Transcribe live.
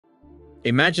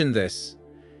Imagine this.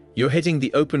 You're hitting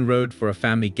the open road for a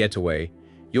family getaway,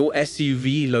 your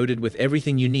SUV loaded with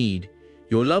everything you need,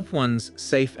 your loved ones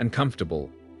safe and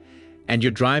comfortable, and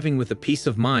you're driving with the peace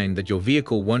of mind that your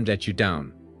vehicle won't let you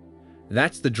down.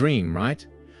 That's the dream, right?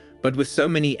 But with so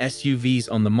many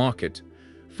SUVs on the market,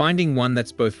 finding one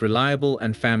that's both reliable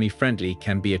and family-friendly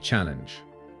can be a challenge.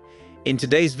 In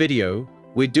today's video,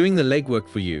 we're doing the legwork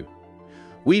for you.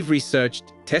 We've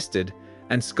researched, tested,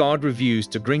 and scarred reviews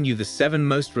to bring you the 7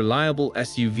 most reliable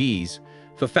SUVs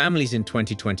for families in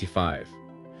 2025.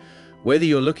 Whether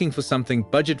you're looking for something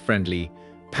budget-friendly,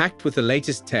 packed with the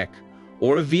latest tech,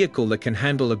 or a vehicle that can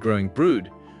handle a growing brood,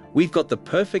 we've got the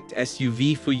perfect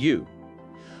SUV for you.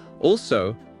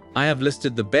 Also, I have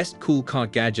listed the best cool car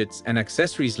gadgets and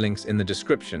accessories links in the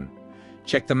description.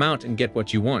 Check them out and get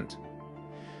what you want.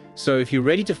 So if you're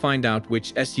ready to find out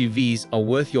which SUVs are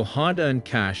worth your hard-earned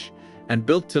cash and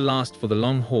built to last for the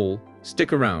long haul,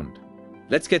 stick around.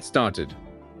 Let's get started.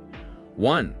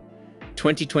 1.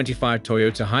 2025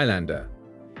 Toyota Highlander,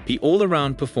 the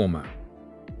all-around performer.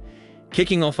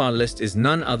 Kicking off our list is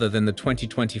none other than the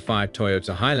 2025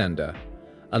 Toyota Highlander,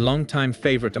 a longtime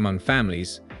favorite among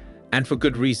families, and for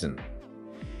good reason.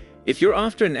 If you're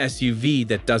after an SUV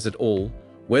that does it all,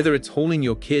 whether it's hauling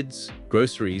your kids,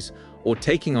 groceries, or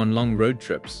taking on long road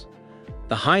trips,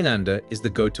 the Highlander is the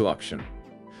go-to option.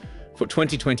 For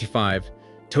 2025,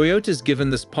 Toyota's given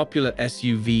this popular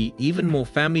SUV even more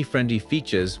family-friendly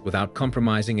features without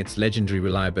compromising its legendary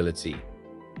reliability.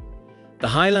 The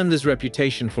Highlander's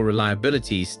reputation for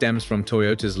reliability stems from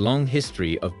Toyota's long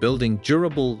history of building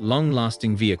durable,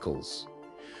 long-lasting vehicles.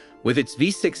 With its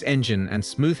V6 engine and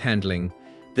smooth handling,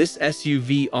 this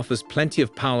SUV offers plenty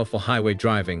of power for highway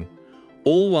driving,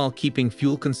 all while keeping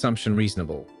fuel consumption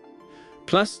reasonable.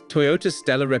 Plus, Toyota's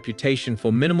stellar reputation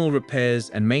for minimal repairs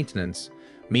and maintenance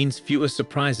means fewer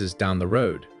surprises down the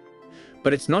road.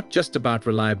 But it's not just about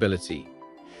reliability.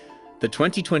 The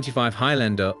 2025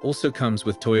 Highlander also comes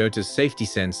with Toyota's Safety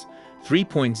Sense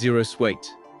 3.0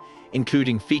 suite,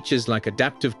 including features like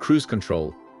adaptive cruise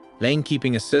control, lane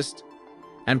keeping assist,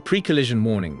 and pre-collision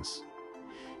warnings.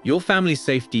 Your family's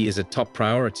safety is a top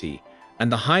priority,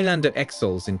 and the Highlander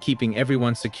excels in keeping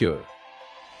everyone secure.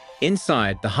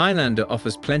 Inside, the Highlander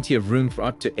offers plenty of room for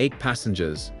up to 8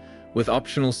 passengers, with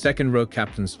optional second-row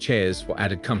captain's chairs for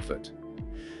added comfort.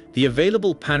 The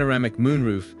available panoramic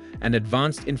moonroof and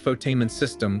advanced infotainment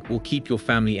system will keep your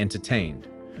family entertained,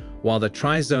 while the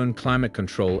tri-zone climate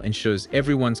control ensures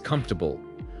everyone's comfortable,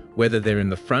 whether they're in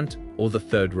the front or the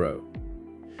third row.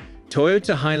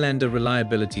 Toyota Highlander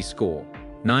reliability score,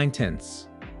 9/10.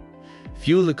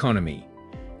 Fuel economy,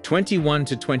 21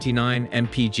 to 29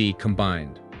 mpg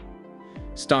combined.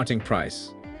 Starting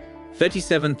price,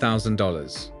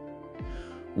 $37,000.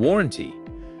 Warranty,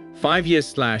 5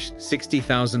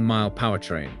 years/60,000-mile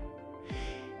powertrain.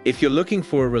 If you're looking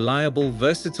for a reliable,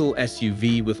 versatile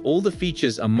SUV with all the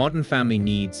features a modern family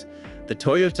needs, the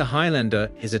Toyota Highlander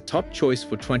is a top choice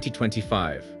for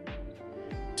 2025.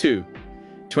 2.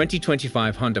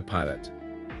 2025 Honda Pilot,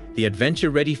 the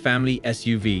adventure-ready family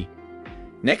SUV.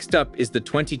 Next up is the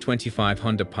 2025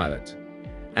 Honda Pilot,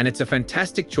 and it's a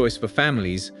fantastic choice for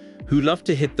families who love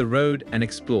to hit the road and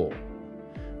explore.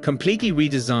 Completely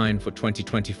redesigned for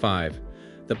 2025,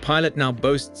 the Pilot now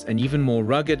boasts an even more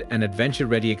rugged and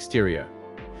adventure-ready exterior.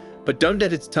 But don't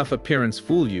let its tough appearance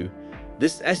fool you.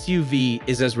 This SUV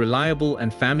is as reliable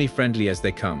and family-friendly as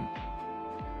they come.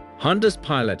 Honda's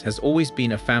Pilot has always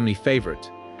been a family favorite,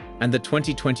 and the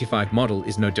 2025 model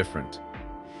is no different.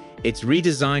 Its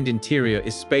redesigned interior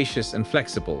is spacious and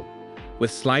flexible, with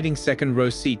sliding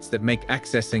second-row seats that make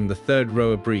accessing the third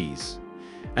row a breeze.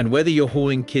 And whether you're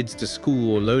hauling kids to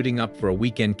school or loading up for a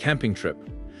weekend camping trip,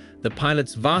 the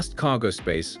Pilot's vast cargo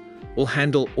space will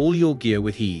handle all your gear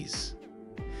with ease.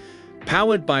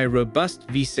 Powered by a robust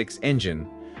V6 engine,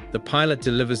 the Pilot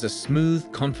delivers a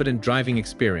smooth, confident driving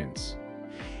experience.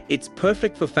 It's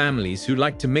perfect for families who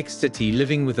like to mix city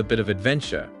living with a bit of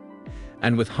adventure.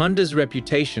 And with Honda's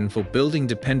reputation for building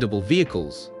dependable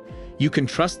vehicles, you can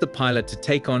trust the Pilot to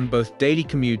take on both daily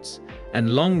commutes and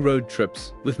long road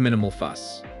trips with minimal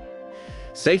fuss.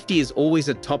 Safety is always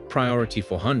a top priority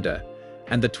for Honda,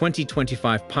 and the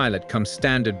 2025 Pilot comes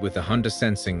standard with the Honda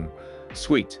Sensing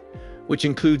suite, which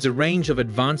includes a range of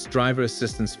advanced driver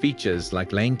assistance features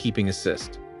like lane keeping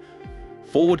assist,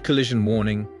 forward collision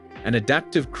warning, and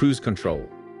adaptive cruise control.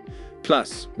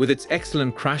 Plus, with its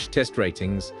excellent crash test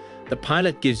ratings, the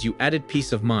Pilot gives you added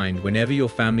peace of mind whenever your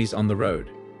family's on the road.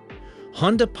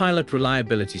 Honda Pilot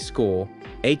reliability score,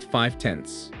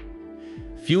 8/5.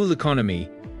 Fuel economy,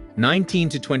 19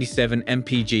 to 27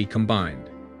 mpg combined.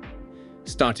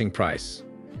 Starting price,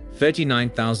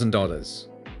 $39,000.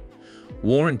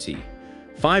 Warranty: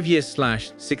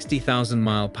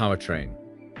 5-year/60,000-mile powertrain.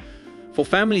 For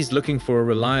families looking for a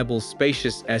reliable,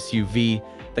 spacious SUV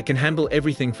that can handle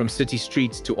everything from city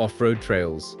streets to off-road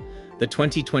trails, the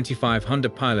 2025 Honda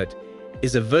Pilot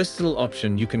is a versatile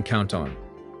option you can count on.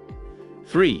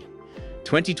 3.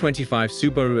 2025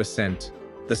 Subaru Ascent,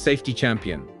 the safety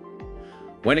champion.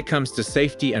 When it comes to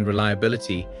safety and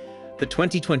reliability, the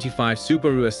 2025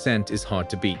 Subaru Ascent is hard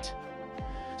to beat.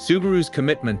 Subaru's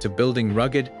commitment to building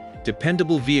rugged,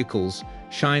 dependable vehicles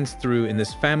shines through in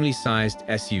this family-sized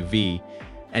SUV,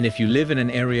 and if you live in an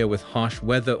area with harsh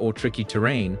weather or tricky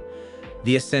terrain,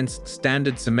 the Ascent's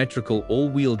standard symmetrical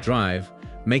all-wheel drive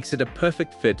makes it a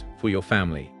perfect fit for your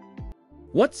family.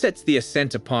 What sets the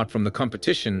Ascent apart from the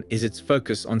competition is its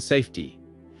focus on safety.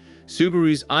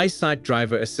 Subaru's EyeSight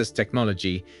driver assist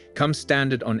technology comes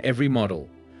standard on every model,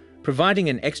 providing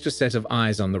an extra set of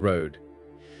eyes on the road.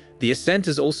 The Ascent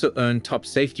has also earned top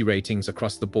safety ratings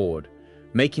across the board,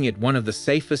 making it one of the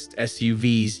safest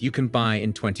SUVs you can buy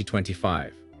in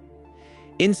 2025.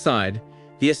 Inside,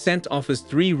 the Ascent offers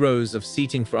 3 rows of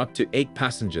seating for up to 8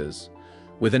 passengers,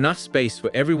 with enough space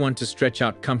for everyone to stretch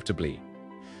out comfortably.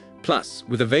 Plus,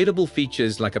 with available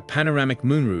features like a panoramic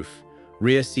moonroof,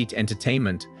 rear seat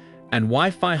entertainment, and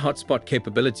Wi-Fi hotspot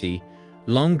capability,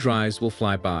 long drives will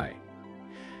fly by.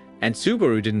 And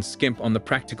Subaru didn't skimp on the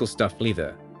practical stuff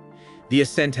either. The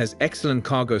Ascent has excellent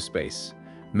cargo space,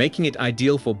 making it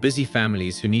ideal for busy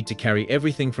families who need to carry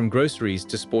everything from groceries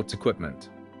to sports equipment.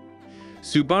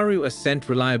 Subaru Ascent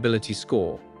reliability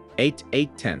score,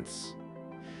 8/8.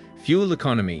 Fuel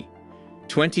economy,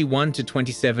 21 to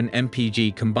 27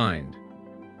 mpg combined.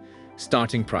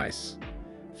 Starting price,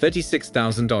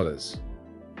 $36,000.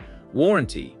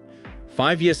 Warranty,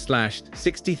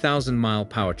 5-year/60,000-mile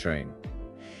powertrain.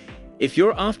 If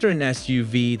you're after an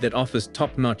SUV that offers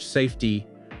top-notch safety,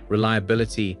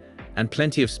 reliability, and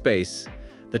plenty of space,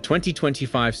 the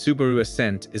 2025 Subaru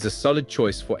Ascent is a solid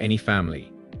choice for any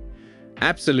family.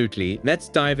 Absolutely, let's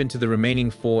dive into the remaining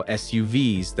 4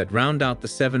 SUVs that round out the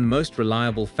 7 most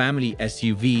reliable family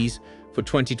SUVs for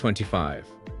 2025.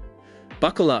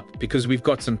 Buckle up because we've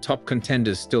got some top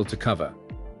contenders still to cover.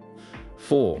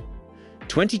 4.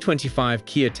 2025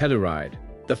 Kia Telluride,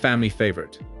 the family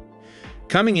favorite.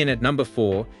 Coming in at number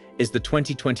 4 is the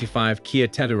 2025 Kia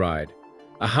Telluride,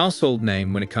 a household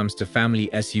name when it comes to family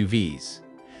SUVs.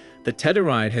 The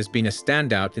Telluride has been a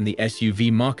standout in the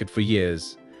SUV market for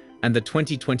years, and the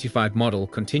 2025 model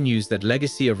continues that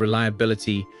legacy of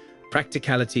reliability,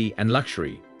 practicality, and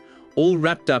luxury, all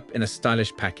wrapped up in a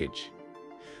stylish package.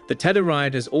 The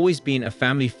Telluride has always been a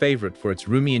family favorite for its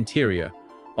roomy interior,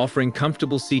 offering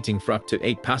comfortable seating for up to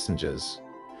 8 passengers.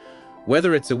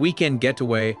 Whether it's a weekend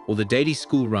getaway or the daily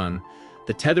school run,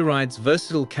 the Telluride's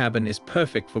versatile cabin is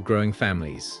perfect for growing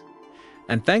families.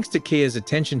 And thanks to Kia's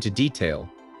attention to detail,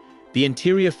 the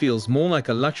interior feels more like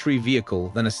a luxury vehicle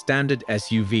than a standard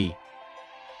SUV.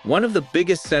 One of the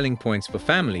biggest selling points for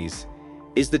families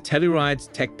is the Telluride's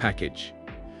tech package.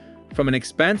 From an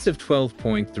expansive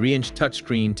 12.3-inch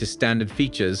touchscreen to standard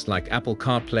features like Apple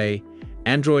CarPlay,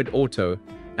 Android Auto,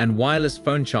 and wireless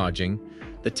phone charging,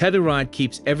 the Telluride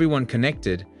keeps everyone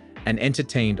connected and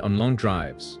entertained on long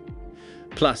drives.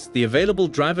 Plus, the available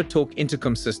Driver Talk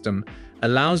intercom system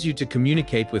allows you to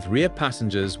communicate with rear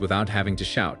passengers without having to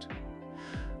shout.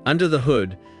 Under the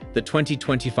hood, the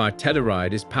 2025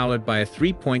 Telluride is powered by a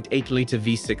 3.8-liter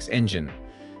V6 engine,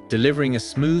 delivering a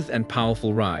smooth and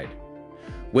powerful ride.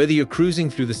 Whether you're cruising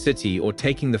through the city or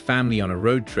taking the family on a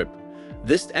road trip,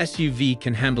 this SUV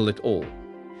can handle it all.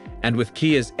 And with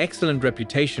Kia's excellent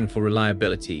reputation for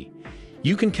reliability,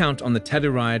 you can count on the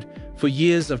Telluride for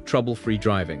years of trouble-free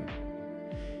driving.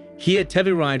 Kia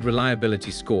Telluride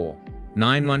reliability score,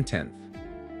 9/10.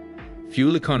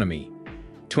 Fuel economy,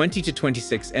 20 to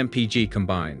 26 mpg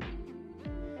combined.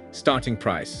 Starting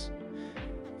price,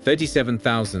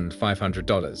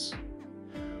 $37,500.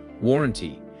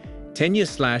 Warranty,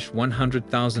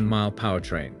 10-year/100,000-mile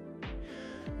powertrain.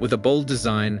 With a bold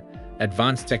design,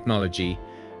 advanced technology,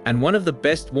 and one of the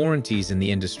best warranties in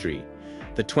the industry,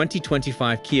 the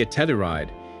 2025 Kia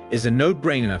Telluride is a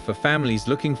no-brainer for families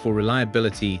looking for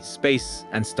reliability, space,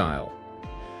 and style.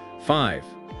 5.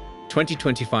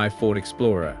 2025 Ford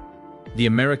Explorer, the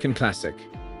American classic.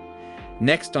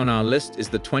 Next on our list is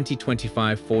the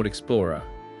 2025 Ford Explorer,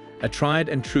 a tried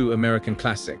and true American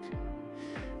classic.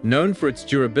 Known for its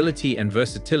durability and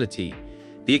versatility,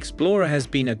 the Explorer has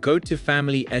been a go-to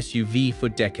family SUV for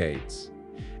decades.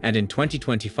 And in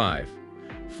 2025,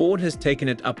 Ford has taken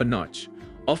it up a notch,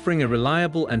 offering a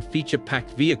reliable and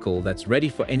feature-packed vehicle that's ready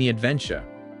for any adventure.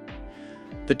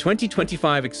 The The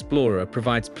 2025 Explorer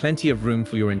provides plenty of room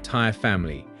for your entire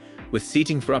family, with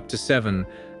seating for up to 7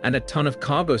 and a ton of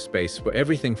cargo space for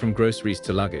everything from groceries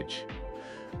to luggage.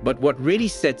 But what really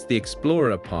sets the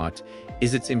Explorer apart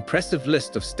is its impressive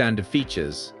list of standard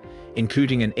features,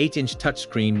 including an 8-inch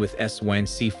touchscreen with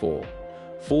S1C4,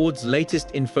 Ford's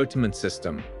latest infotainment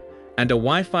system, and a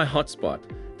Wi-Fi hotspot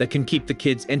that can keep the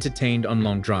kids entertained on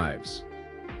long drives.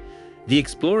 The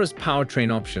Explorer's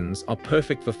powertrain options are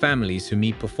perfect for families who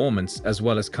need performance as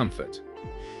well as comfort.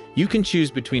 You can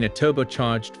choose between a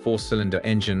turbocharged 4-cylinder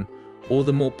engine or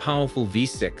the more powerful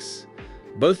V6,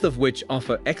 both of which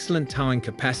offer excellent towing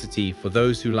capacity for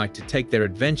those who like to take their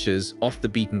adventures off the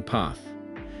beaten path.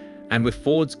 And with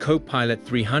Ford's Co-Pilot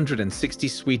 360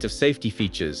 suite of safety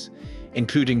features,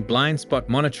 including blind spot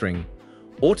monitoring,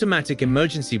 automatic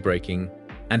emergency braking,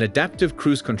 and adaptive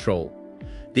cruise control,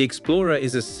 the Explorer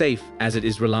is as safe as it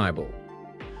is reliable.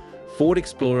 Ford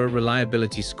Explorer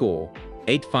Reliability Score,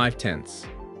 8/5.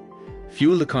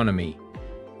 Fuel economy,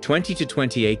 20 to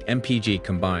 28 mpg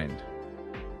combined.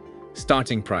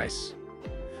 Starting price,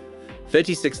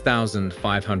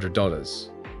 $36,500.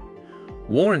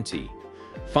 Warranty,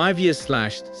 5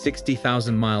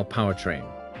 years/60,000 mile powertrain.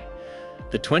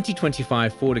 The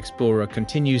 2025 Ford Explorer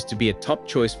continues to be a top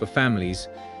choice for families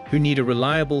who need a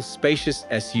reliable, spacious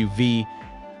SUV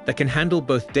that can handle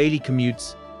both daily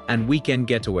commutes and weekend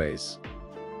getaways.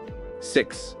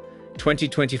 6.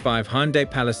 2025 Hyundai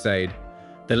Palisade,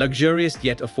 the luxurious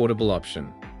yet affordable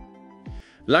option.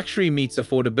 Luxury meets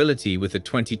affordability with the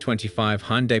 2025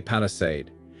 Hyundai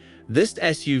Palisade. This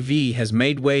SUV has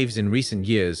made waves in recent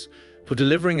years for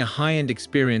delivering a high-end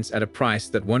experience at a price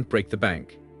that won't break the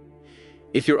bank.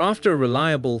 If you're after a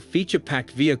reliable,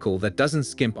 feature-packed vehicle that doesn't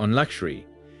skimp on luxury,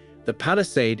 the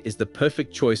Palisade is the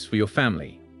perfect choice for your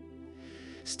family.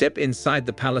 Step inside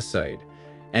the Palisade,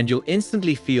 and you'll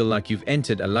instantly feel like you've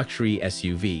entered a luxury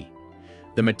SUV.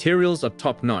 The materials are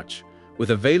top-notch,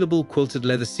 with available quilted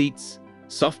leather seats,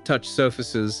 soft-touch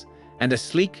surfaces, and a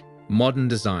sleek, modern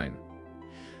design.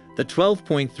 The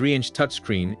 12.3-inch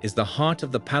touchscreen is the heart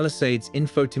of the Palisade's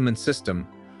infotainment system,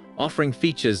 offering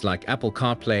features like Apple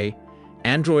CarPlay,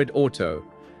 Android Auto,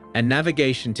 and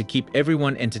navigation to keep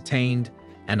everyone entertained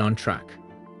and on track.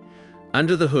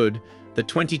 Under the hood, the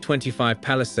 2025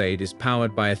 Palisade is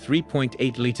powered by a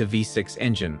 3.8-liter V6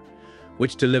 engine,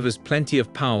 which delivers plenty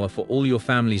of power for all your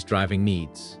family's driving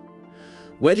needs.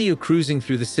 Whether you're cruising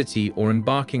through the city or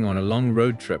embarking on a long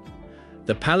road trip,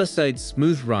 the Palisade's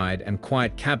smooth ride and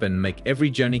quiet cabin make every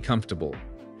journey comfortable.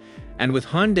 And with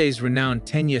Hyundai's renowned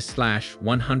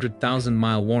 10-year/100,000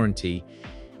 mile warranty,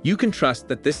 you can trust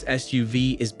that this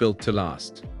SUV is built to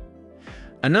last.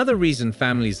 Another reason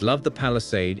families love the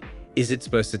Palisade is its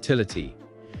versatility.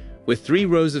 With 3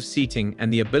 rows of seating and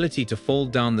the ability to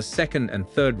fold down the second and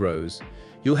third rows,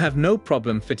 you'll have no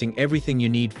problem fitting everything you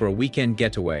need for a weekend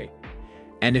getaway.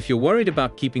 And if you're worried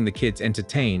about keeping the kids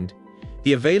entertained,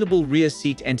 the available rear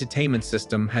seat entertainment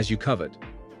system has you covered.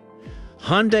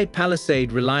 Hyundai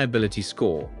Palisade Reliability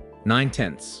Score,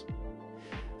 9/10.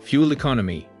 Fuel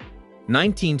economy,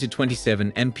 19 to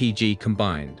 27 mpg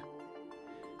combined.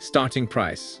 Starting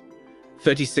price,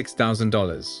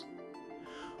 $36,000.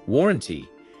 Warranty,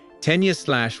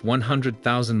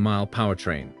 10-year/100,000 mile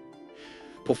powertrain.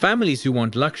 For families who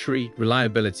want luxury,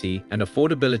 reliability, and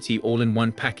affordability all in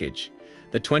one package,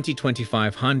 the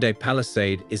 2025 Hyundai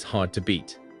Palisade is hard to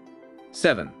beat.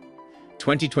 7.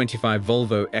 2025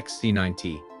 Volvo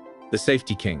XC90, the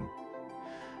safety king.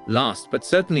 Last but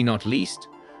certainly not least,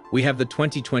 we have the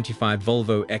 2025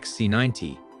 Volvo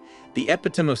XC90, the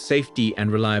epitome of safety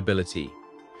and reliability.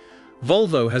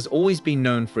 Volvo has always been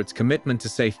known for its commitment to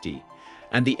safety,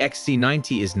 and the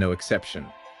XC90 is no exception.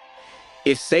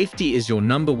 If safety is your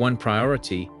 #1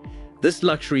 priority, this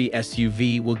luxury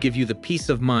SUV will give you the peace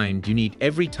of mind you need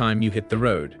every time you hit the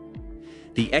road.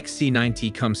 The XC90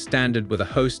 comes standard with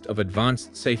a host of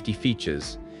advanced safety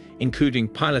features, including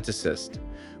Pilot Assist,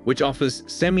 which offers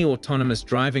semi-autonomous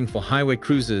driving for highway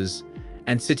cruisers,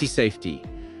 and City Safety,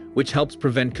 which helps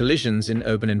prevent collisions in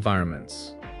urban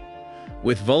environments.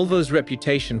 With Volvo's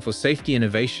reputation for safety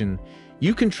innovation,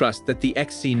 you can trust that the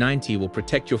XC90 will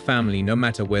protect your family no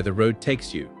matter where the road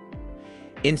takes you.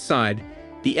 Inside,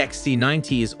 the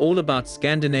XC90 is all about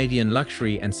Scandinavian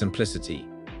luxury and simplicity.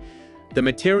 The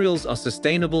materials are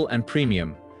sustainable and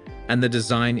premium, and the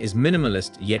design is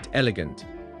minimalist yet elegant.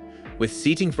 With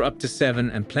seating for up to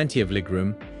 7 and plenty of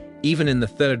legroom, even in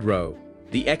the third row,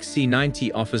 the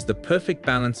XC90 offers the perfect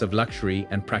balance of luxury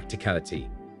and practicality.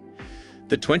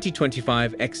 The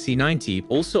 2025 XC90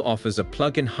 also offers a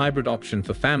plug-in hybrid option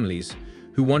for families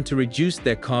who want to reduce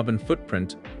their carbon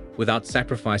footprint without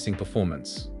sacrificing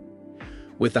performance.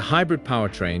 With the hybrid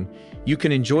powertrain, you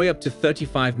can enjoy up to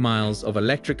 35 miles of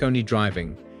electric-only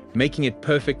driving, making it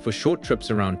perfect for short trips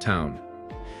around town.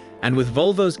 And with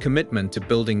Volvo's commitment to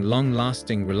building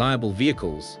long-lasting, reliable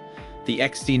vehicles, the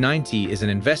XC90 is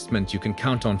an investment you can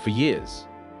count on for years.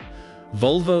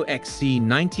 Volvo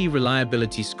XC90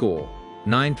 reliability score,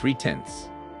 9.3.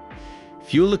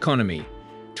 Fuel economy,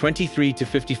 23 to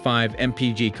 55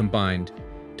 mpg combined,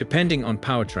 depending on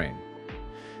powertrain.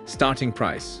 Starting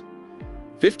price,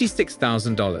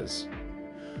 $56,000.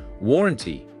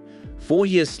 Warranty, 4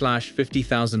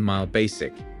 years/50,000 mile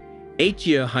basic,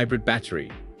 8-year hybrid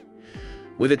battery.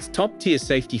 With its top-tier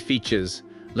safety features,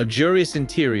 luxurious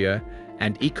interior,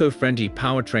 and eco-friendly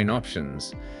powertrain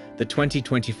options, the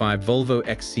 2025 Volvo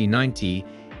XC90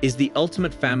 is the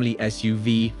ultimate family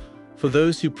SUV for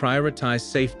those who prioritize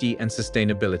safety and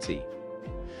sustainability.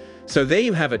 So there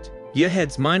you have it,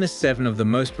 Yearhead's -7 of the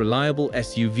most reliable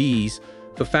SUVs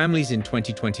for families in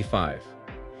 2025.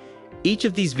 Each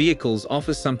of these vehicles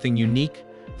offers something unique,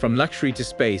 from luxury to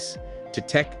space, to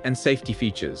tech and safety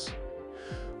features.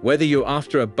 Whether you're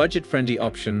after a budget-friendly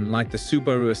option like the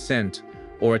Subaru Ascent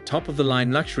or a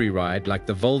top-of-the-line luxury ride like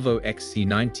the Volvo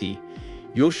XC90,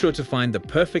 you're sure to find the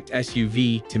perfect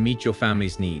SUV to meet your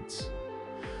family's needs.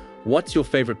 What's your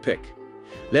favorite pick?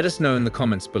 Let us know in the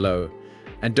comments below.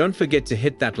 And don't forget to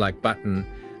hit that like button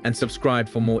and subscribe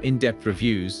for more in-depth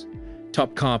reviews,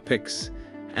 top car picks,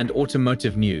 and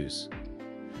automotive news.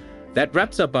 That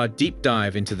wraps up our deep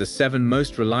dive into the 7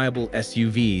 most reliable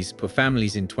SUVs for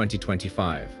families in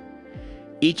 2025.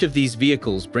 Each of these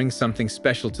vehicles brings something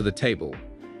special to the table,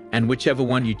 and whichever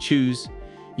one you choose,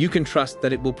 you can trust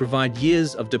that it will provide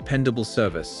years of dependable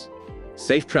service.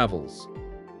 Safe travels.